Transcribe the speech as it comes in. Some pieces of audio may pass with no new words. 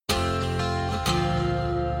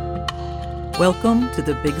Welcome to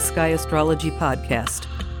the Big Sky Astrology Podcast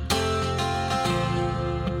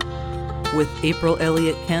with April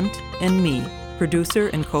Elliott Kent and me, producer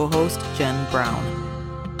and co-host Jen Brown.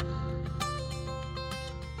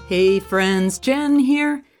 Hey friends, Jen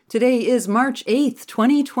here. Today is March 8th,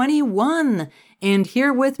 2021, and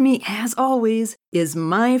here with me, as always, is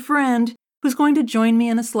my friend who's going to join me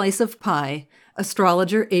in a slice of pie,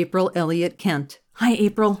 astrologer April Elliott Kent. Hi,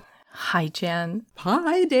 April. Hi, Jen.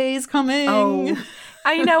 Pie Day's coming. Oh,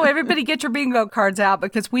 I know. Everybody get your bingo cards out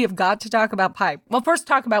because we have got to talk about pie. Well, first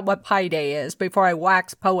talk about what Pie Day is before I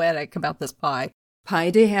wax poetic about this pie. Pi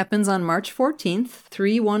Day happens on March 14th,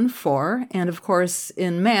 314, and of course,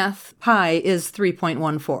 in math, pi is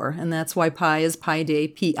 3.14, and that's why pi is Pi Day,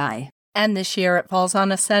 P-I. And this year it falls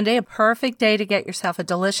on a Sunday, a perfect day to get yourself a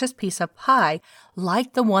delicious piece of pie,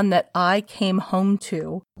 like the one that I came home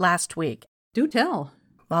to last week. Do tell.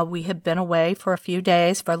 Well, we had been away for a few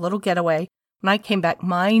days for a little getaway. When I came back,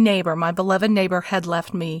 my neighbor, my beloved neighbor, had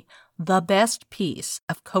left me the best piece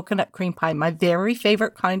of coconut cream pie, my very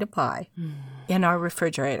favorite kind of pie, in our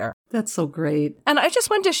refrigerator. That's so great. And I just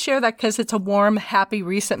wanted to share that because it's a warm, happy,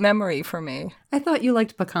 recent memory for me. I thought you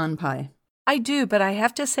liked pecan pie. I do, but I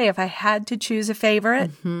have to say, if I had to choose a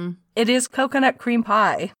favorite, it is coconut cream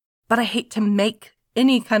pie. But I hate to make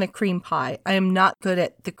any kind of cream pie. I am not good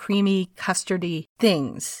at the creamy, custardy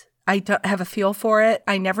things. I don't have a feel for it.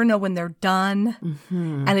 I never know when they're done,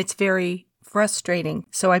 and it's very frustrating.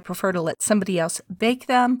 So I prefer to let somebody else bake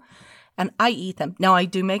them, and I eat them. Now, I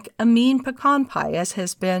do make a mean pecan pie, as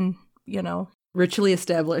has been, Richly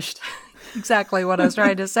established. Exactly what I was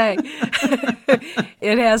trying to say.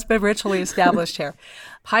 It has been richly established here.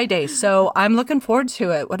 Pie Day. So I'm looking forward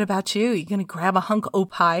to it. What about you? You going to grab a hunk of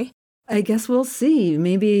pie? I guess we'll see.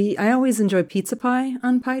 Maybe I always enjoy pizza pie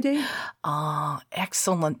on Pi Day. Oh,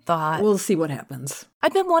 excellent thought. We'll see what happens.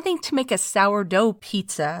 I've been wanting to make a sourdough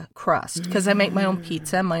pizza crust because I make my own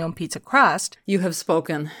pizza and my own pizza crust. You have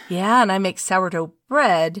spoken. Yeah, and I make sourdough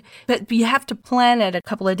bread, but you have to plan it a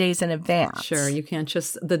couple of days in advance. Sure, you can't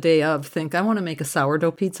just the day of think, I want to make a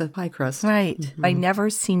sourdough pizza pie crust. Right. I never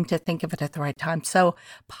seem to think of it at the right time. So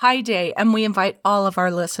Pie Day, and we invite all of our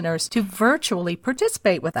listeners to virtually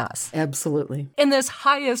participate with us. Absolutely. In this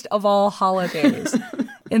highest of all holidays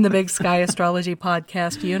in the Big Sky Astrology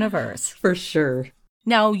Podcast universe. For sure.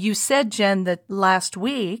 Now, you said, Jen, that last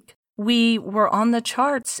week we were on the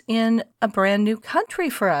charts in a brand new country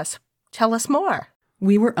for us. Tell us more.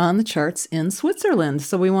 We were on the charts in Switzerland,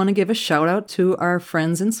 so we want to give a shout out to our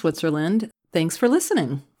friends in Switzerland. Thanks for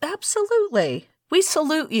listening. Absolutely. We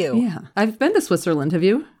salute you. Yeah. I've been to Switzerland, have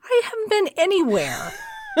you? I haven't been anywhere.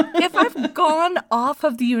 If I've gone off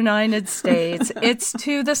of the United States, it's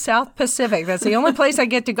to the South Pacific. That's the only place I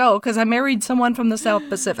get to go because I married someone from the South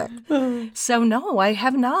Pacific. So no, I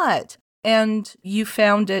have not. And you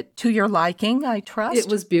found it to your liking, I trust? It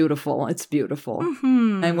was beautiful. It's beautiful.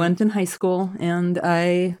 I went in high school and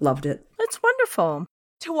I loved it. It's wonderful.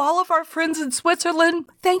 To all of our friends in Switzerland,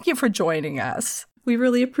 thank you for joining us. We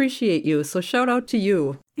really appreciate you, so shout out to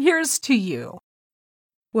you. Here's to you.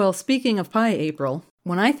 Well, speaking of pie, April,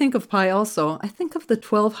 when I think of pie also, I think of the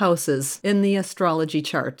 12 houses in the astrology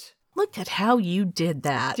chart. Look at how you did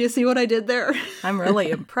that. Do you see what I did there? I'm really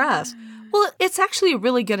impressed. Well, it's actually a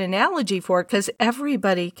really good analogy for it because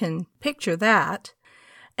everybody can picture that.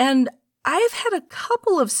 And I've had a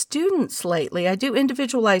couple of students lately. I do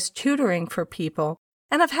individualized tutoring for people.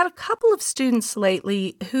 And I've had a couple of students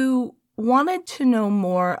lately who wanted to know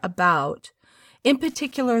more about, in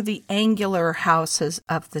particular, the angular houses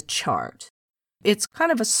of the chart. It's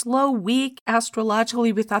kind of a slow week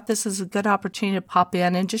astrologically. We thought this is a good opportunity to pop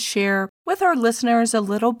in and just share with our listeners a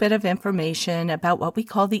little bit of information about what we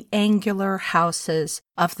call the angular houses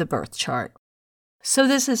of the birth chart. So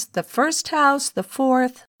this is the first house, the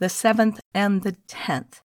fourth, the seventh, and the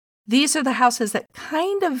 10th. These are the houses that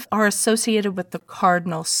kind of are associated with the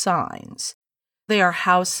cardinal signs. They are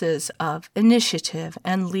houses of initiative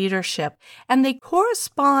and leadership, and they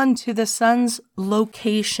correspond to the sun's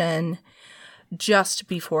location just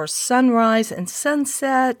before sunrise and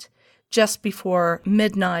sunset, just before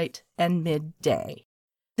midnight and midday.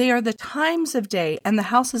 They are the times of day and the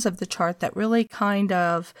houses of the chart that really kind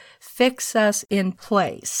of fix us in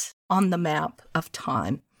place on the map of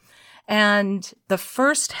time. And the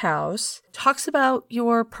first house talks about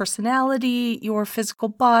your personality, your physical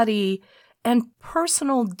body, and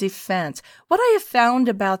personal defense. What I have found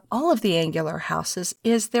about all of the angular houses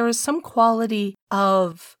is there is some quality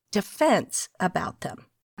of defense about them.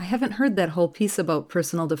 I haven't heard that whole piece about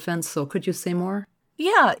personal defense, so could you say more?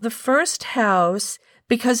 Yeah, the first house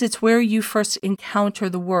because it's where you first encounter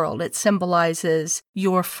the world. It symbolizes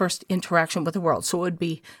your first interaction with the world. So it would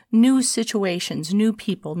be new situations, new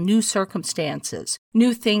people, new circumstances,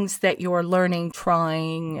 new things that you're learning,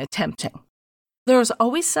 trying, attempting. There's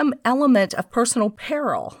always some element of personal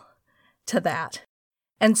peril to that.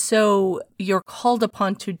 And so you're called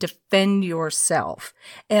upon to defend yourself.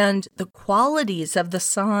 And the qualities of the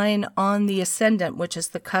sign on the ascendant, which is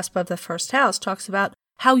the cusp of the first house, talks about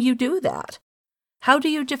how you do that. How do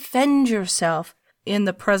you defend yourself in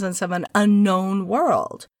the presence of an unknown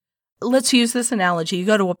world? Let's use this analogy. You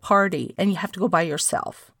go to a party and you have to go by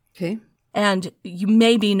yourself. Okay. And you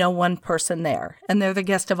maybe know one person there, and they're the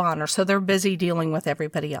guest of honor, so they're busy dealing with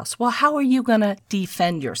everybody else. Well, how are you going to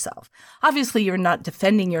defend yourself? Obviously, you're not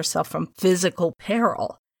defending yourself from physical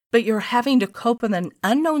peril, but you're having to cope with an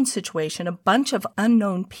unknown situation, a bunch of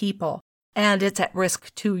unknown people, and it's at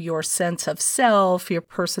risk to your sense of self, your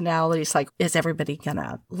personality. It's like, is everybody going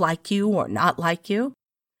to like you or not like you?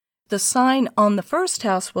 The sign on the first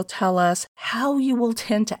house will tell us how you will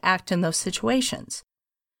tend to act in those situations.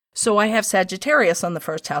 So I have Sagittarius on the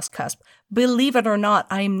first house cusp. Believe it or not,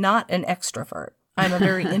 I'm not an extrovert. I'm a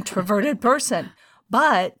very introverted person.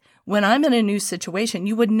 But when I'm in a new situation,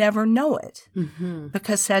 you would never know it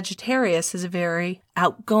because Sagittarius is a very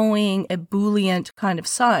outgoing, ebullient kind of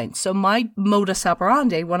sign. So my modus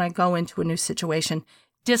operandi when I go into a new situation,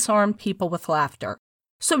 disarm people with laughter.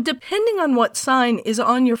 So depending on what sign is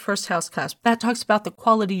on your first house cusp, that talks about the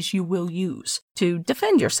qualities you will use to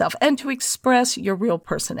defend yourself and to express your real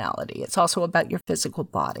personality. It's also about your physical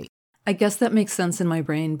body. I guess that makes sense in my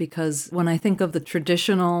brain because when I think of the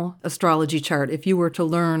traditional astrology chart, if you were to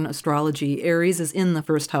learn astrology, Aries is in the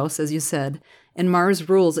first house, as you said, and Mars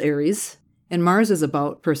rules Aries, and Mars is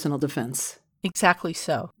about personal defense. Exactly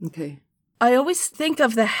so. Okay. I always think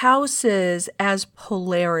of the houses as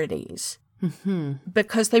polarities.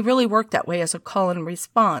 Because they really work that way as a call and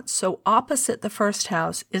response. So opposite the first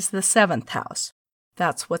house is the seventh house.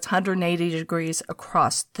 That's what's 180 degrees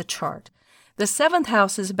across the chart. The seventh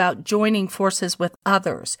house is about joining forces with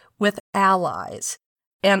others, with allies.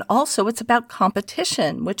 And also it's about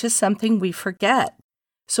competition, which is something we forget.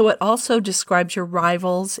 So it also describes your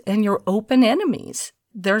rivals and your open enemies.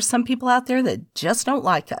 There are some people out there that just don't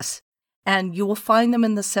like us. And you will find them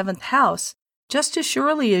in the seventh house just as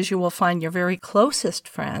surely as you will find your very closest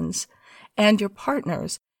friends and your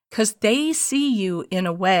partners, because they see you in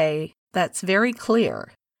a way that's very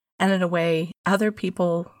clear and in a way other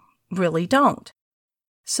people really don't.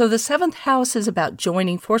 So the seventh house is about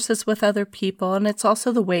joining forces with other people, and it's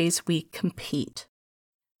also the ways we compete.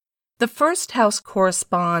 The first house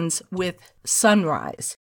corresponds with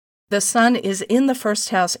sunrise. The sun is in the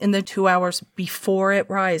first house in the 2 hours before it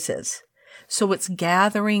rises. So it's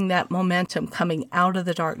gathering that momentum coming out of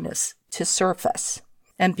the darkness to surface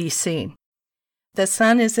and be seen. The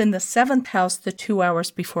sun is in the seventh house the 2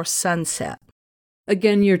 hours before sunset.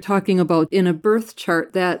 Again, you're talking about in a birth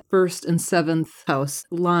chart, that first and seventh house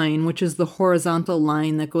line, which is the horizontal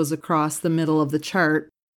line that goes across the middle of the chart.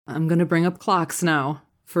 I'm going to bring up clocks now.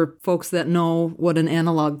 For folks that know what an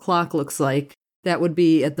analog clock looks like, that would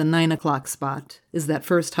be at the 9 o'clock spot, is that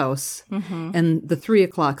first house. And the 3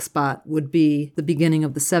 o'clock spot would be the beginning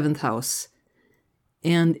of the seventh house.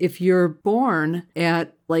 And if you're born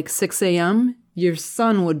at like 6 a.m., your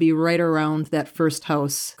sun would be right around that first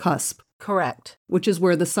house cusp. Correct. Which is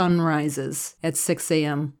where the sun rises at 6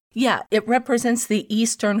 a.m. Yeah, it represents the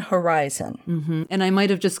eastern horizon. And I might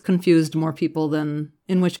have just confused more people than,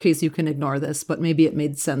 in which case you can ignore this, but maybe it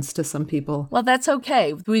made sense to some people. Well, that's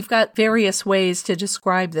okay. We've got various ways to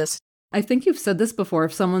describe this. I think you've said this before.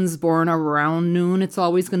 If someone's born around noon, it's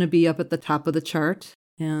always going to be up at the top of the chart,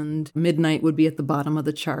 and midnight would be at the bottom of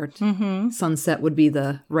the chart. Sunset would be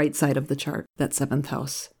the right side of the chart, that seventh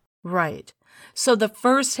house. Right. So the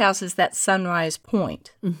first house is that sunrise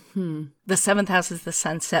point. The seventh house is the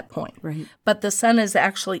sunset point. Right. But the sun is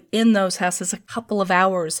actually in those houses a couple of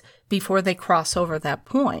hours before they cross over that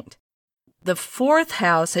point. The fourth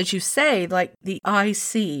house, as you say, like the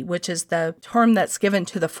IC, which is the term that's given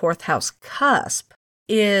to the fourth house cusp,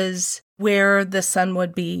 is where the sun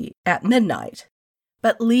would be at midnight.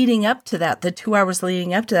 But leading up to that, the 2 hours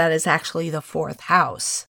leading up to that is actually the fourth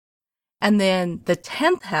house. And then the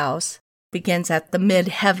 10th house begins at the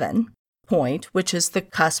midheaven point, which is the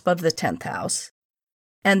cusp of the 10th house.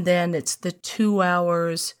 And then it's the 2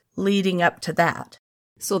 hours leading up to that.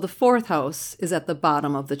 So the fourth house is at the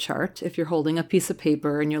bottom of the chart. If you're holding a piece of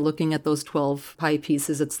paper and you're looking at those 12 pie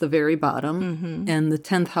pieces, it's the very bottom. And the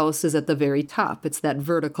 10th house is at the very top. It's that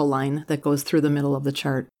vertical line that goes through the middle of the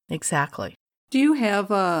chart. Exactly. Do you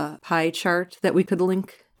have a pie chart that we could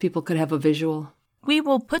link? People could have a visual. We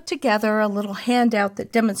will put together a little handout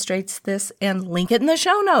that demonstrates this and link it in the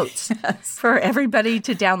show notes for everybody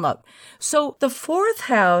to download. So the fourth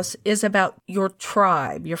house is about your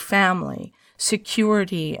tribe, your family,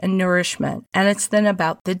 security, and nourishment. And it's then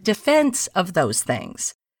about the defense of those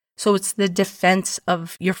things. So it's the defense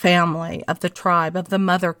of your family, of the tribe, of the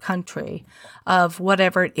mother country, of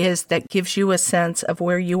whatever it is that gives you a sense of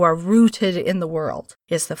where you are rooted in the world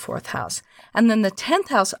is the fourth house. And then the 10th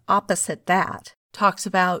house opposite that talks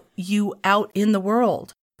about you out in the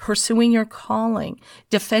world, pursuing your calling,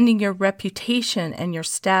 defending your reputation and your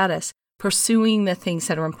status, pursuing the things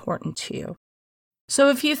that are important to you. So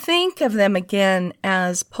if you think of them again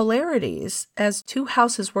as polarities, as two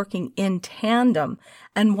houses working in tandem,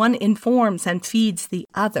 and one informs and feeds the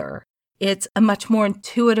other, it's a much more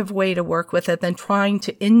intuitive way to work with it than trying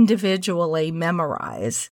to individually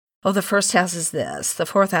memorize, oh, the first house is this, the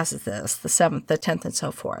fourth house is this, the seventh, the 10th, and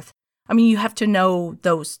so forth. I mean, you have to know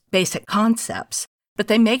those basic concepts, but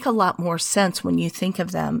they make a lot more sense when you think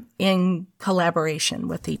of them in collaboration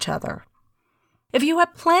with each other. If you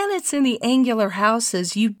have planets in the angular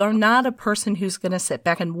houses, you are not a person who's going to sit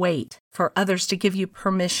back and wait for others to give you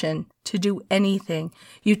permission to do anything.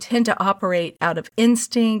 You tend to operate out of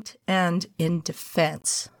instinct and in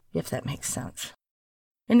defense, if that makes sense.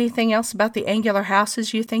 Anything else about the angular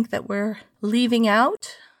houses you think that we're leaving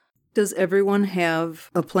out? Does everyone have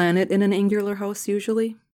a planet in an angular house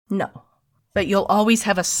usually? No, but you'll always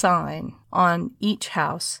have a sign on each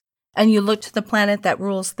house, and you look to the planet that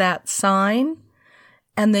rules that sign.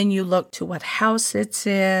 And then you look to what house it's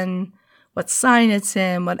in, what sign it's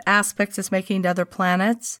in, what aspects it's making to other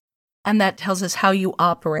planets. And that tells us how you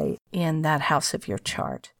operate in that house of your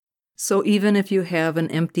chart. So even if you have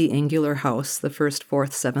an empty angular house, the first,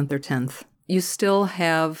 fourth, seventh, or 10th, you still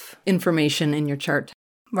have information in your chart.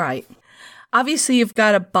 Right. Obviously, you've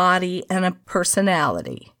got a body and a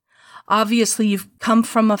personality. Obviously, you've come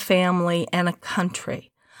from a family and a country.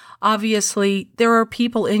 Obviously, there are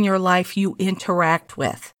people in your life you interact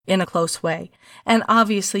with in a close way. And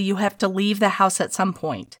obviously, you have to leave the house at some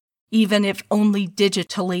point, even if only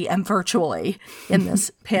digitally and virtually in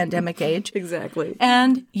this pandemic age. Exactly.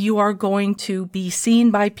 And you are going to be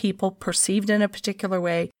seen by people, perceived in a particular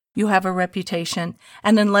way. You have a reputation.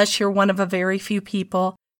 And unless you're one of a very few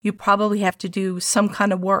people, you probably have to do some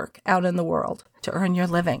kind of work out in the world to earn your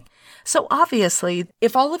living. So obviously,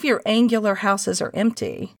 if all of your angular houses are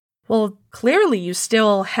empty, well, clearly you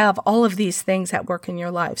still have all of these things at work in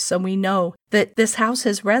your life. So we know that this house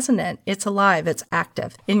is resonant, it's alive, it's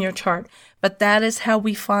active in your chart. But that is how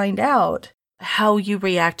we find out how you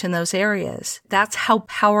react in those areas. That's how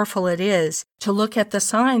powerful it is to look at the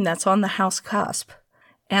sign that's on the house cusp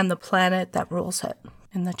and the planet that rules it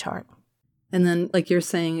in the chart. And then, like you're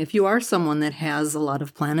saying, if you are someone that has a lot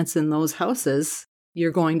of planets in those houses,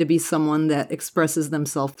 you're going to be someone that expresses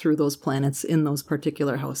themselves through those planets in those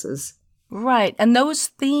particular houses. Right. And those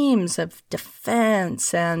themes of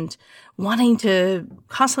defense and wanting to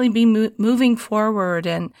constantly be moving forward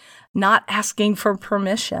and not asking for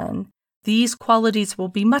permission, these qualities will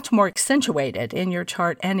be much more accentuated in your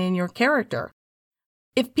chart and in your character.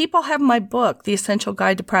 If people have my book, The Essential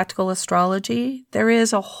Guide to Practical Astrology, there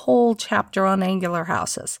is a whole chapter on angular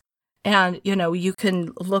houses. And, you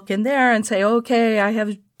can look in there and say, okay, I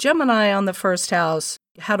have Gemini on the first house.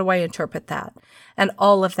 How do I interpret that? And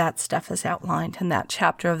all of that stuff is outlined in that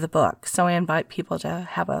chapter of the book. So I invite people to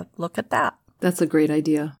have a look at that. That's a great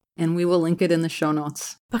idea. And we will link it in the show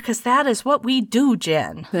notes. Because that is what we do,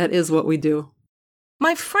 Jen. That is what we do.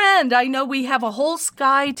 My friend, I know we have a whole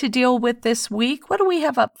sky to deal with this week. What do we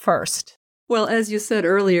have up first? Well, as you said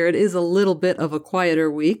earlier, it is a little bit of a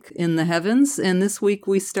quieter week in the heavens, and this week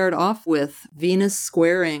we start off with Venus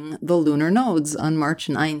squaring the lunar nodes on March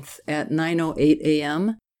 9th at 9:08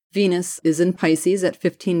 a.m. Venus is in Pisces at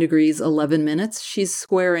 15 degrees 11 minutes. She's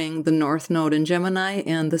squaring the North Node in Gemini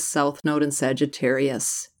and the South Node in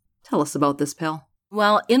Sagittarius. Tell us about this, pal.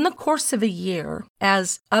 Well, in the course of a year,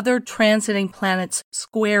 as other transiting planets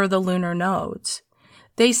square the lunar nodes,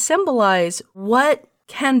 they symbolize what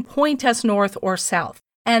can point us north or south.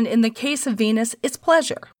 And in the case of Venus, it's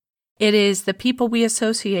pleasure. It is the people we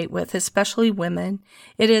associate with, especially women.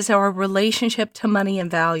 It is our relationship to money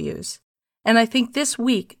and values. And I think this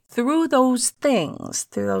week, through those things,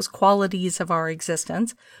 through those qualities of our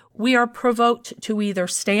existence, we are provoked to either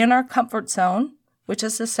stay in our comfort zone, which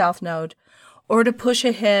is the South Node, or to push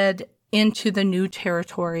ahead into the new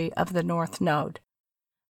territory of the North Node.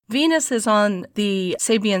 Venus is on the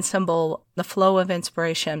Sabian symbol, the flow of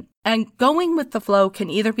inspiration, and going with the flow can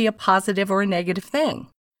either be a positive or a negative thing.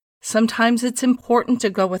 Sometimes it's important to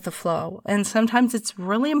go with the flow, and sometimes it's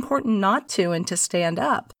really important not to and to stand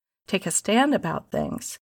up, take a stand about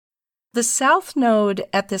things. The south node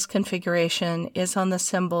at this configuration is on the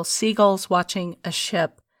symbol seagulls watching a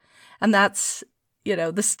ship, and that's,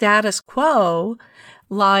 the status quo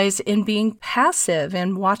lies in being passive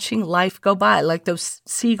and watching life go by, like those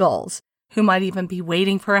seagulls who might even be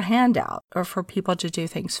waiting for a handout or for people to do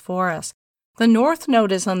things for us. The north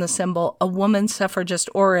node is on the symbol a woman suffragist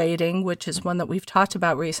orating, which is one that we've talked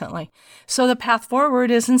about recently. So the path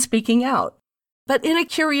forward isn't speaking out, but in a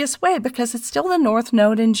curious way because it's still the north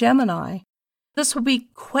node in Gemini. This will be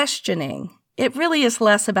questioning. It really is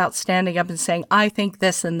less about standing up and saying, I think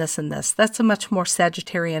this and this and this. That's a much more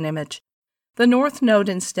Sagittarian image. The north node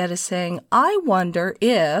instead is saying, I wonder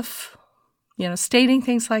if, stating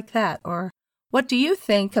things like that, or what do you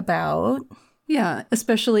think about? Yeah,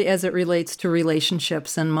 especially as it relates to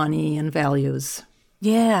relationships and money and values.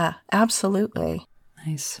 Yeah, absolutely.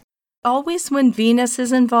 Nice. Always when Venus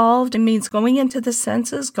is involved, it means going into the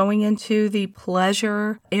senses, going into the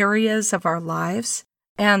pleasure areas of our lives,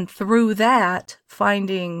 and through that,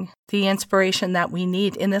 finding the inspiration that we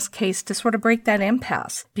need, in this case, to sort of break that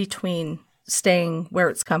impasse between staying where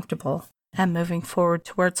it's comfortable and moving forward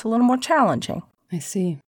to where it's a little more challenging. I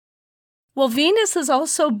see. Well, Venus is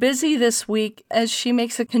also busy this week as she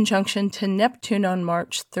makes a conjunction to Neptune on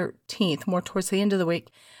March 13th, more towards the end of the week.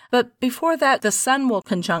 But before that, the Sun will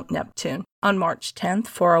conjunct Neptune on March 10th,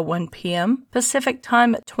 4:01 p.m. Pacific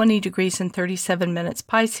time at 20 degrees and 37 minutes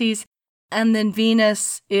Pisces. And then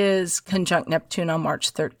Venus is conjunct Neptune on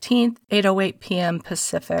March 13th, 8:08 p.m.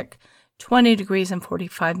 Pacific, 20 degrees and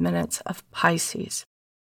 45 minutes of Pisces.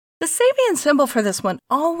 The Sabian symbol for this one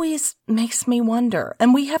always makes me wonder,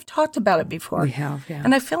 and we have talked about it before. We have, yeah.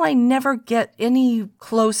 And I feel I never get any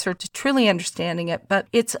closer to truly understanding it, but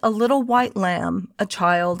it's a little white lamb, a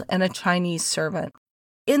child, and a Chinese servant.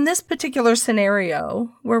 In this particular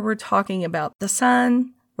scenario, where we're talking about the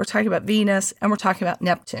Sun, we're talking about Venus, and we're talking about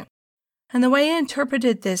Neptune. And the way I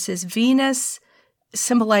interpreted this is Venus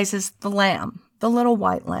symbolizes the lamb, the little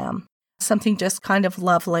white lamb, something just kind of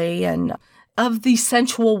lovely and of the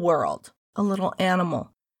sensual world, a little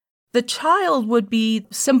animal. The child would be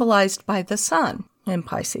symbolized by the sun in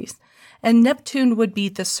Pisces, and Neptune would be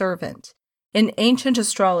the servant. In ancient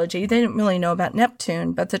astrology, they didn't really know about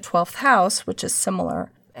Neptune, but the 12th house, which is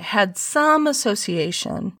similar, had some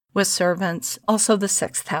association with servants. Also, the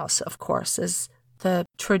 6th house, of course, is the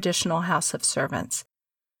traditional house of servants.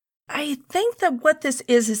 I think that what this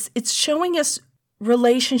is it's showing us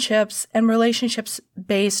relationships and relationships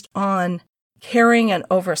based on caring and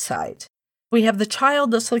oversight. We have the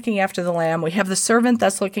child that's looking after the lamb. We have the servant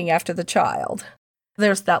that's looking after the child.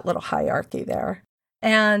 There's that little hierarchy there.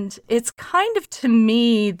 And it's kind of, to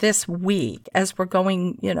me, this week, as we're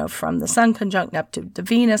going, from the Sun conjunct Neptune to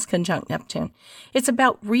Venus conjunct Neptune, it's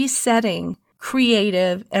about resetting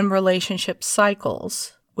creative and relationship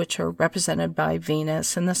cycles, which are represented by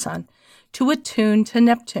Venus and the Sun, to attune to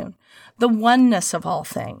Neptune, the oneness of all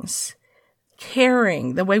things.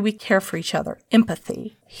 Caring, the way we care for each other,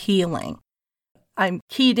 empathy, healing. I'm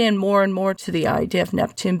keyed in more and more to the idea of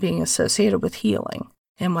Neptune being associated with healing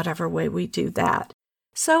in whatever way we do that.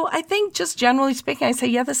 So I think just generally speaking, I say,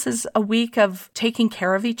 yeah, this is a week of taking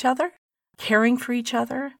care of each other, caring for each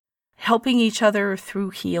other, helping each other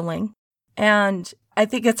through healing. And I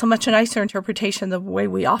think it's a much nicer interpretation. The way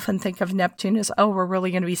we often think of Neptune is, oh, we're really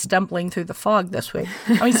going to be stumbling through the fog this week.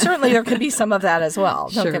 I mean, certainly there could be some of that as well.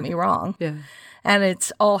 Don't get me wrong. Yeah. And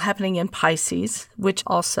it's all happening in Pisces, which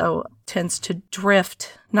also tends to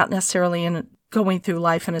drift, not necessarily in going through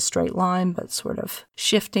life in a straight line, but sort of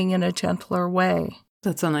shifting in a gentler way.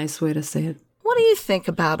 That's a nice way to say it. What do you think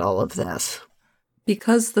about all of this?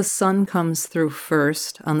 Because the Sun comes through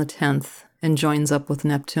first on the 10th, and joins up with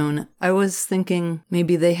Neptune, I was thinking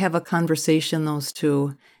maybe they have a conversation, those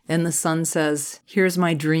two, and the Sun says, here's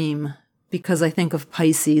my dream, because I think of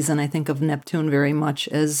Pisces and I think of Neptune very much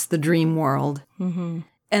as the dream world. Mm-hmm.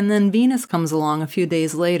 And then Venus comes along a few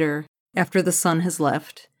days later, after the Sun has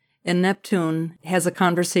left, and Neptune has a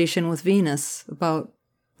conversation with Venus about,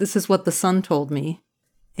 this is what the Sun told me.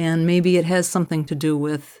 And maybe it has something to do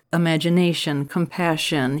with imagination,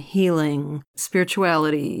 compassion, healing,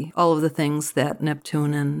 spirituality, all of the things that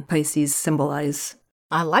Neptune and Pisces symbolize.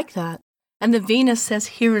 I like that. And the Venus says,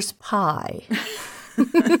 here's pie.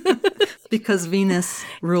 Because Venus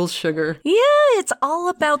rules sugar. Yeah, it's all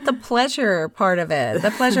about the pleasure part of it, the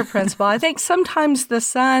pleasure principle. I think sometimes the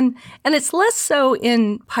Sun, and it's less so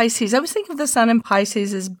in Pisces. I always think of the Sun in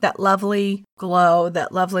Pisces as that lovely glow,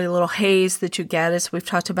 that lovely little haze that you get, as we've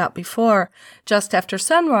talked about before, just after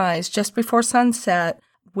sunrise, just before sunset.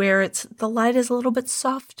 where the light is a little bit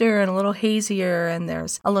softer and a little hazier, and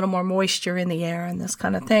there's a little more moisture in the air and this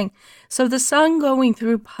kind of thing. So the sun going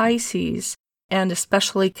through Pisces, and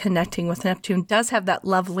especially connecting with Neptune, does have that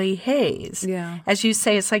lovely haze. Yeah. As you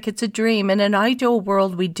say, it's like it's a dream. In an ideal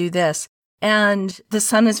world, we do this. And the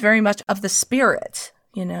sun is very much of the spirit,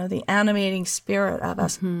 the animating spirit of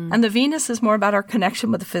us. Mm-hmm. And the Venus is more about our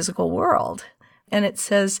connection with the physical world. And it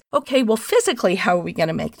says, okay, well, physically, how are we going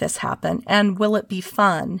to make this happen? And will it be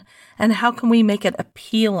fun? And how can we make it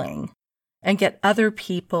appealing and get other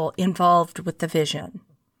people involved with the vision?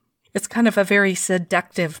 It's kind of a very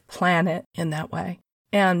seductive planet in that way.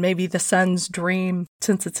 And maybe the sun's dream,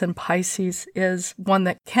 since it's in Pisces, is one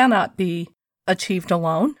that cannot be achieved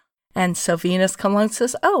alone. And so Venus comes along and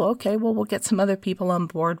says, oh, okay, well, we'll get some other people on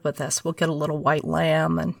board with us. We'll get a little white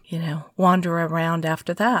lamb and, wander around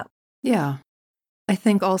after that. Yeah. I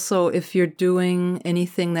think also if you're doing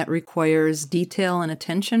anything that requires detail and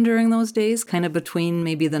attention during those days, kind of between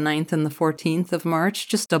maybe the 9th and the 14th of March,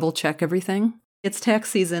 just double check everything. It's tax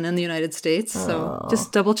season in the United States, so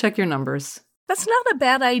just double check your numbers. That's not a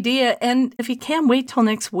bad idea. And if you can wait till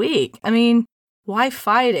next week, why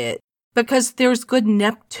fight it? Because there's good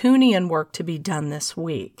Neptunian work to be done this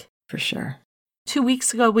week. For sure. 2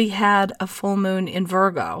 weeks ago, we had a full moon in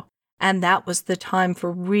Virgo. And that was the time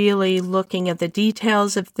for really looking at the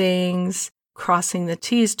details of things, crossing the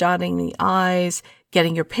T's, dotting the I's,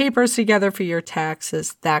 getting your papers together for your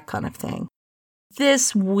taxes, that kind of thing.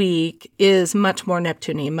 This week is much more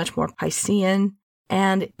Neptunian, much more Piscean.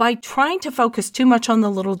 And by trying to focus too much on the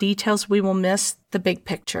little details, we will miss the big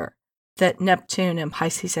picture that Neptune and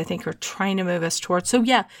Pisces, I think, are trying to move us towards. So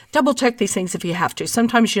yeah, double check these things if you have to.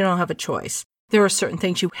 Sometimes you don't have a choice. There are certain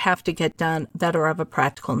things you have to get done that are of a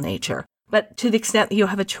practical nature. But to the extent that you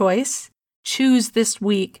have a choice, choose this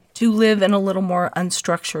week to live in a little more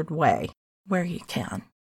unstructured way where you can.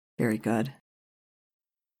 Very good.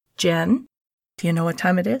 Jen, do you know what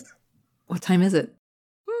time it is? What time is it?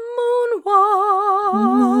 Moonwatch.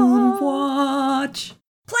 Moonwatch.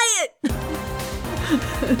 Play it!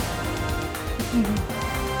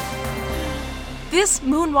 This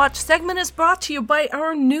Moonwatch segment is brought to you by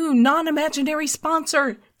our new non-imaginary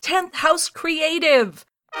sponsor, 10th House Creative.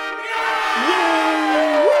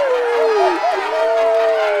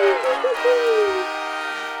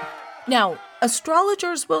 Now,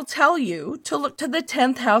 astrologers will tell you to look to the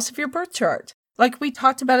 10th house of your birth chart. Like we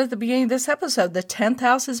talked about at the beginning of this episode, the 10th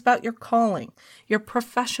house is about your calling, your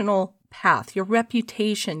professional path, your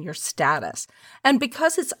reputation, your status. And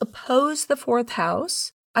because it's opposed the 4th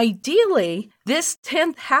house, ideally, this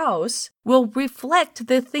 10th house will reflect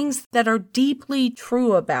the things that are deeply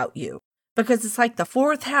true about you. Because it's like the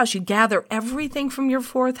 4th house, you gather everything from your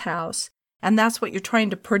 4th house, and that's what you're trying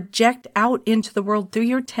to project out into the world through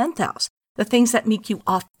your 10th house, the things that make you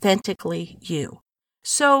authentically you.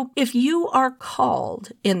 So if you are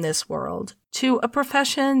called in this world to a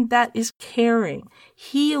profession that is caring,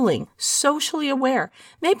 healing, socially aware,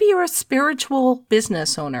 maybe you're a spiritual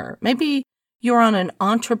business owner, maybe you're on an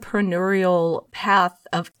entrepreneurial path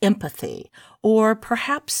of empathy, or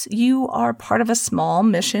perhaps you are part of a small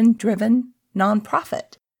mission-driven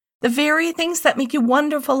nonprofit. The very things that make you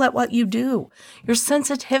wonderful at what you do, your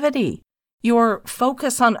sensitivity, your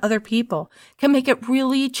focus on other people, can make it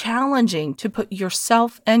really challenging to put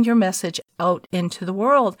yourself and your message out into the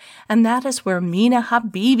world. And that is where Mina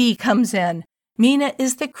Habibi comes in. Mina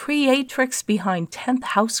is the creatrix behind 10th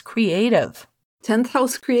House Creative. 10th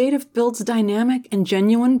House Creative builds dynamic and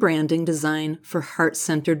genuine branding design for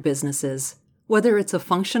heart-centered businesses. Whether it's a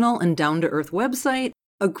functional and down-to-earth website,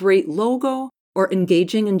 a great logo, or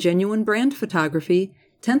engaging and genuine brand photography,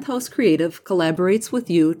 10th House Creative collaborates with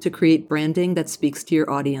you to create branding that speaks to your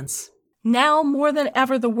audience. Now more than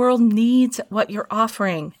ever, the world needs what you're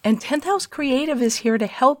offering, and 10th House Creative is here to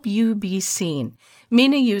help you be seen.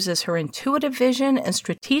 Mina uses her intuitive vision and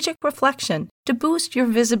strategic reflection to boost your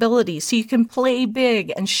visibility so you can play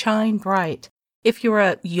big and shine bright. If you're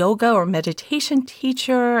a yoga or meditation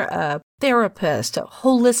teacher, a therapist, a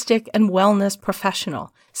holistic and wellness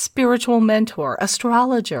professional, spiritual mentor,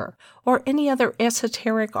 astrologer, or any other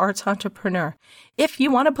esoteric arts entrepreneur, if you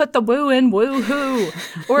want to put the woo in woo-hoo,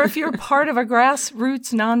 or if you're part of a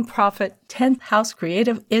grassroots nonprofit, 10th House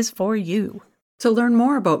Creative is for you. To learn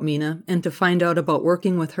more about Mina and to find out about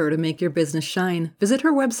working with her to make your business shine, visit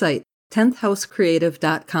her website,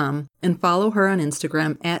 10thhousecreative.com, and follow her on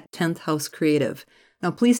Instagram at 10th House Creative. Now,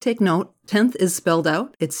 please take note, 10th is spelled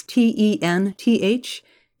out. It's TENTHHOUSE,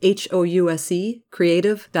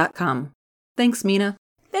 creative.com. Thanks, Mina.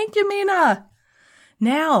 Thank you, Mina.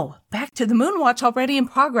 Now, back to the Moonwatch already in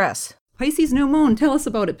progress. Pisces new moon. Tell us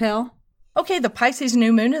about it, pal. Okay, the Pisces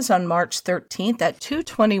new moon is on March 13th at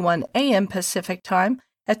 2:21 a.m. Pacific time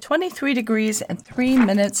at 23 degrees and 3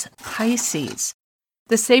 minutes Pisces.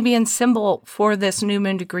 The Sabian symbol for this new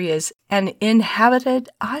moon degree is an inhabited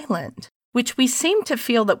island, which we seem to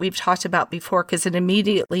feel that we've talked about before because it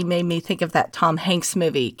immediately made me think of that Tom Hanks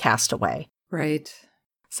movie, Castaway. Right.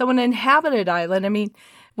 So an inhabited island, I mean,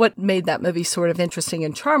 what made that movie sort of interesting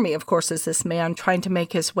and charming, of course, is this man trying to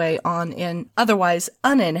make his way on an otherwise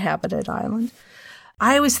uninhabited island.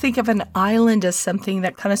 I always think of an island as something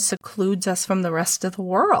that kind of secludes us from the rest of the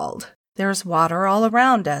world. There's water all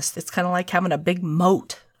around us. It's kind of like having a big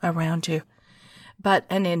moat around you. But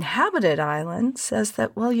an inhabited island says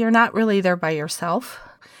that, well, you're not really there by yourself.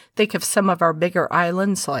 Think of some of our bigger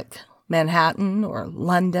islands like Manhattan or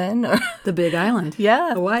London. Or The Big Island.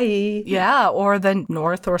 Yeah. Hawaii. Yeah, or the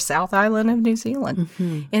North or South Island of New Zealand.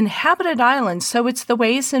 Mm-hmm. Inhabited islands, so it's the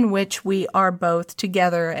ways in which we are both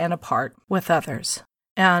together and apart with others.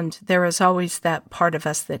 And there is always that part of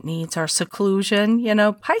us that needs our seclusion. You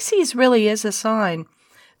know, Pisces really is a sign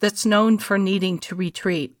that's known for needing to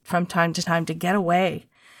retreat from time to time to get away,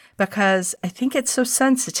 because I think it's so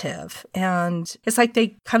sensitive, and it's like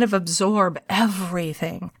they kind of absorb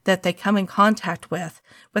everything that they come in contact with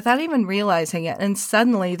without even realizing it. And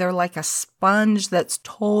suddenly they're like a sponge that's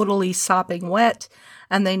totally sopping wet,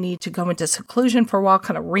 and they need to go into seclusion for a while,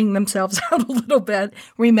 kind of wring themselves out a little bit,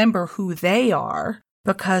 remember who they are.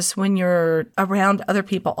 Because when you're around other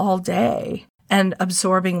people all day and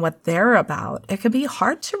absorbing what they're about, it can be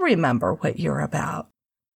hard to remember what you're about.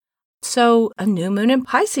 So a new moon in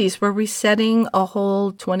Pisces, we're resetting a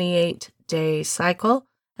whole 28-day cycle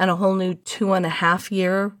and a whole new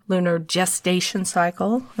 2.5-year lunar gestation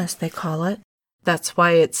cycle, as they call it. That's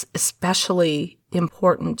why it's especially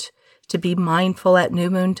important to be mindful at new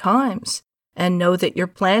moon times and know that you're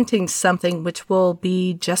planting something which will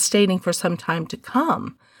be gestating for some time to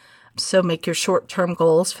come. So make your short-term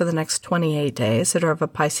goals for the next 28 days that are of a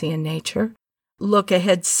Piscean nature. Look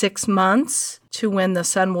ahead 6 months to when the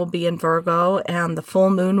sun will be in Virgo and the full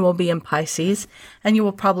moon will be in Pisces, and you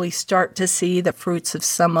will probably start to see the fruits of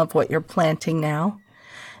some of what you're planting now.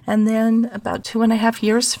 And then about 2.5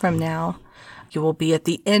 years from now, you will be at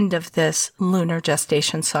the end of this lunar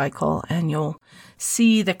gestation cycle, and you'll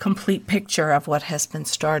see the complete picture of what has been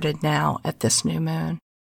started now at this new moon.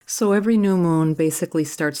 So every new moon basically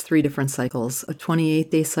starts 3 different cycles, a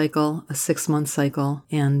 28-day cycle, a 6-month cycle,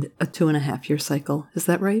 and a 2.5-year cycle. Is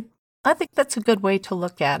that right? I think that's a good way to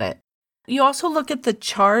look at it. You also look at the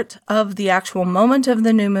chart of the actual moment of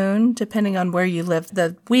the new moon. Depending on where you live,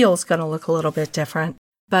 the wheel's going to look a little bit different,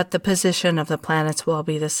 but the position of the planets will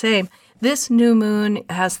be the same. This new moon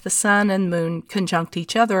has the sun and moon conjunct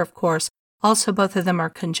each other, of course. Also, both of them are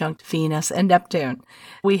conjunct Venus and Neptune.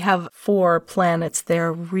 We have 4 planets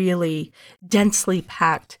there really densely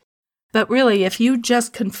packed. But really, if you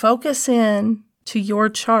just can focus in to your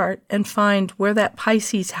chart and find where that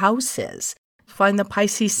Pisces house is, find the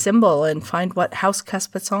Pisces symbol and find what house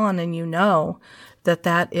cusp it's on, and you know that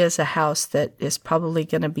that is a house that is probably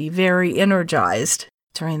going to be very energized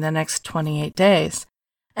during the next 28 days.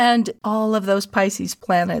 And all of those Pisces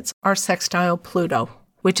planets are sextile Pluto,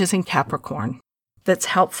 which is in Capricorn. That's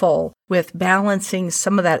helpful with balancing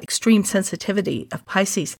some of that extreme sensitivity of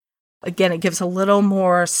Pisces. Again, it gives a little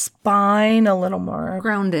more spine, a little more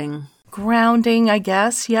grounding, I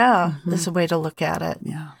guess. Yeah, is a way to look at it.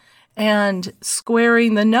 Yeah. And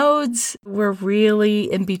squaring the nodes, we're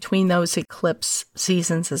really in between those eclipse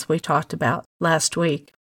seasons, as we talked about last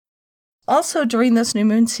week. Also, during this new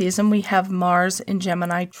moon season, we have Mars in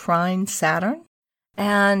Gemini trine Saturn.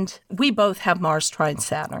 And we both have Mars trine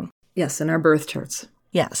Saturn. Yes, in our birth charts.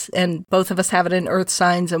 Yes, and both of us have it in earth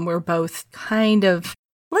signs, and we're both kind of,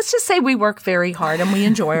 let's just say we work very hard and we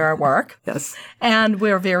enjoy our work. Yes. And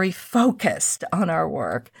we're very focused on our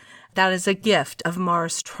work. That is a gift of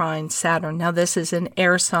Mars trine Saturn. Now, this is in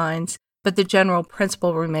air signs, but the general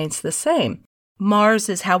principle remains the same. Mars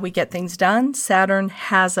is how we get things done. Saturn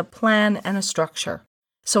has a plan and a structure.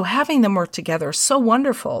 So having them work together is so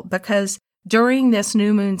wonderful, because during this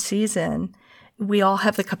new moon season, we all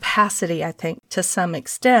have the capacity, I think, to some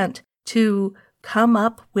extent, to come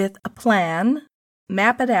up with a plan,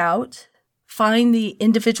 map it out, find the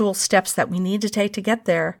individual steps that we need to take to get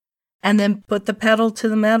there, and then put the pedal to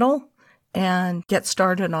the metal and get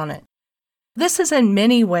started on it. This is in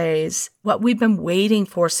many ways what we've been waiting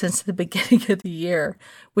for since the beginning of the year,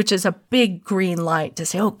 which is a big green light to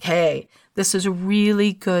say, okay, this is a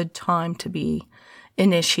really good time to be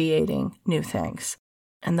initiating new things.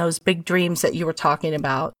 And those big dreams that you were talking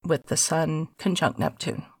about with the sun conjunct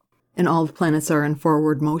Neptune. And all the planets are in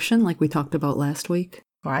forward motion, like we talked about last week.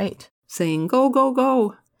 Right. saying, go, go,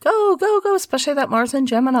 go. Go, go, go, especially that Mars and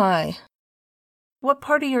Gemini. What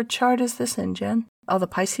part of your chart is this in, Jen? All the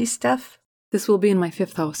Pisces stuff? This will be in my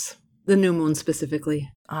 5th house, the new moon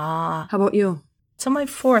specifically. Ah. How about you? So my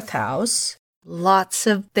 4th house, lots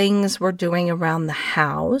of things we're doing around the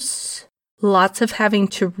house. Lots of having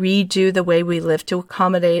to redo the way we live to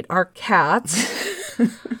accommodate our cats,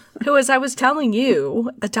 who, as I was telling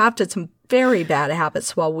you, adopted some very bad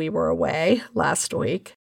habits while we were away last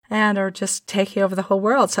week and are just taking over the whole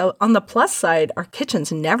world. So on the plus side, our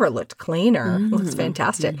kitchen's never looked cleaner. It looks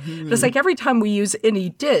fantastic. But it's like every time we use any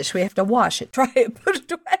dish, we have to wash it, dry it, put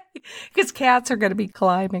it away. Because cats are going to be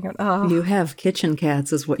climbing it. Oh. You have kitchen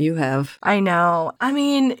cats is what you have. I know. I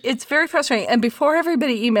mean, it's very frustrating. And before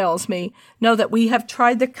everybody emails me, know that we have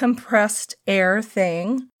tried the compressed air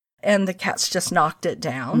thing, and the cats just knocked it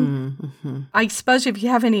down. Mm-hmm. I suppose if you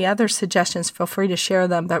have any other suggestions, feel free to share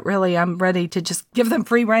them. But really, I'm ready to just give them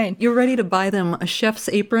free rein. You're ready to buy them a chef's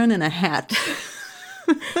apron and a hat.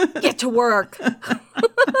 Get to work.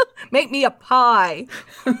 Make me a pie.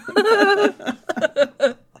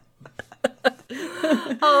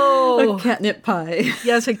 Oh, a catnip pie.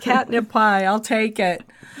 Yes, a catnip pie. I'll take it.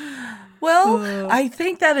 Well, I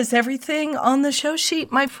think that is everything on the show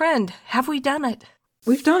sheet, my friend. Have we done it?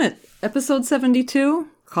 We've done it. Episode 72.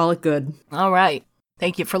 Call it good. All right.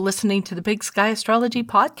 Thank you for listening to the Big Sky Astrology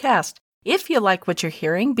Podcast. If you like what you're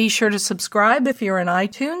hearing, be sure to subscribe if you're in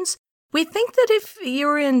iTunes. We think that if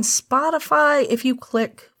you're in Spotify, if you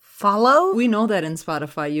click follow. We know that in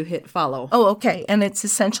Spotify you hit follow. Oh, okay. And it's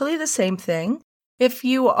essentially the same thing. If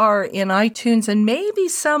you are in iTunes and maybe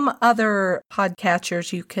some other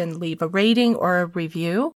podcatchers, you can leave a rating or a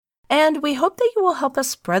review. And we hope that you will help us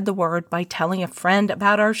spread the word by telling a friend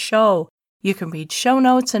about our show. You can read show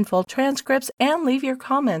notes and full transcripts and leave your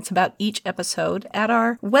comments about each episode at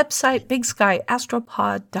our website,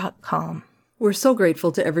 bigskyastropod.com. We're so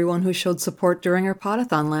grateful to everyone who showed support during our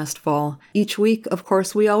podathon last fall. Each week, of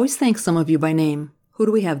course, we always thank some of you by name. Who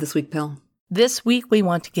do we have this week, Pill? This week, we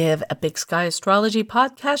want to give a Big Sky Astrology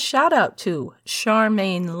Podcast shout-out to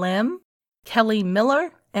Charmaine Lim, Kelly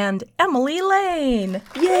Miller, and Emily Lane.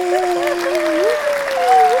 Yay!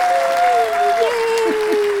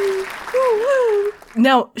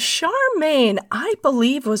 Now, Charmaine, I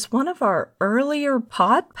believe, was one of our earlier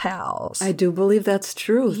pod pals. I do believe that's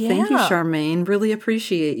true. Yeah. Thank you, Charmaine. Really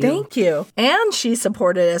appreciate you. Thank you. And she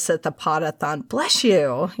supported us at the podathon. Bless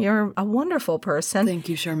you. You're a wonderful person. Thank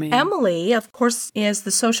you, Charmaine. Emily, of course, is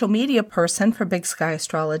the social media person for Big Sky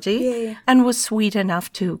Astrology. Yay. And was sweet enough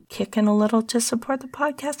to kick in a little to support the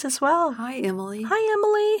podcast as well. Hi, Emily. Hi,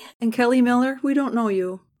 Emily. And Kelly Miller, we don't know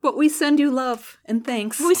you, but we send you love and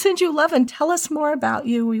thanks. We send you love and tell us more about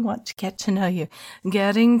you. We want to get to know you.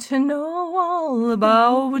 Getting to know all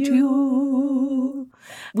about you.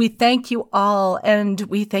 We thank you all, and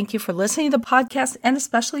we thank you for listening to the podcast and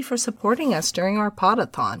especially for supporting us during our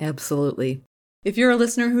podathon. Absolutely. If you're a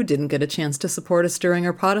listener who didn't get a chance to support us during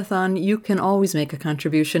our podathon, you can always make a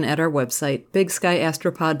contribution at our website,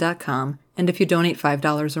 bigskyastropod.com. And if you donate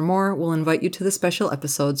 $5 or more, we'll invite you to the special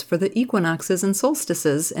episodes for the equinoxes and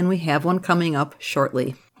solstices, and we have one coming up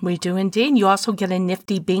shortly. We do indeed. You also get a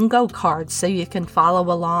nifty bingo card so you can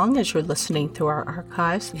follow along as you're listening through our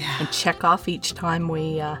archives and check off each time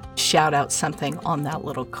we shout out something on that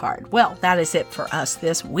little card. Well, that is it for us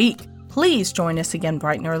this week. Please join us again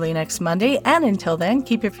bright and early next Monday. And until then,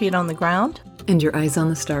 keep your feet on the ground and your eyes on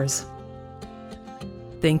the stars.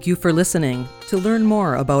 Thank you for listening. To learn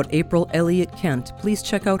more about April Elliott Kent, please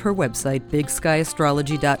check out her website,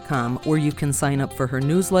 bigskyAstrology.com, where you can sign up for her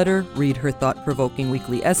newsletter, read her thought-provoking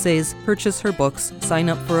weekly essays, purchase her books, sign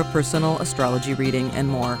up for a personal astrology reading, and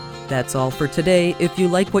more. That's all for today. If you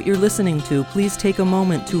like what you're listening to, please take a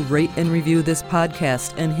moment to rate and review this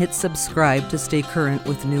podcast and hit subscribe to stay current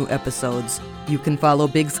with new episodes. You can follow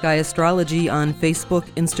Big Sky Astrology on Facebook,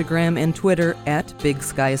 Instagram, and Twitter at Big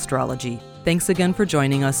Sky Astrology. Thanks again for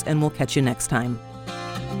joining us, and we'll catch you next time.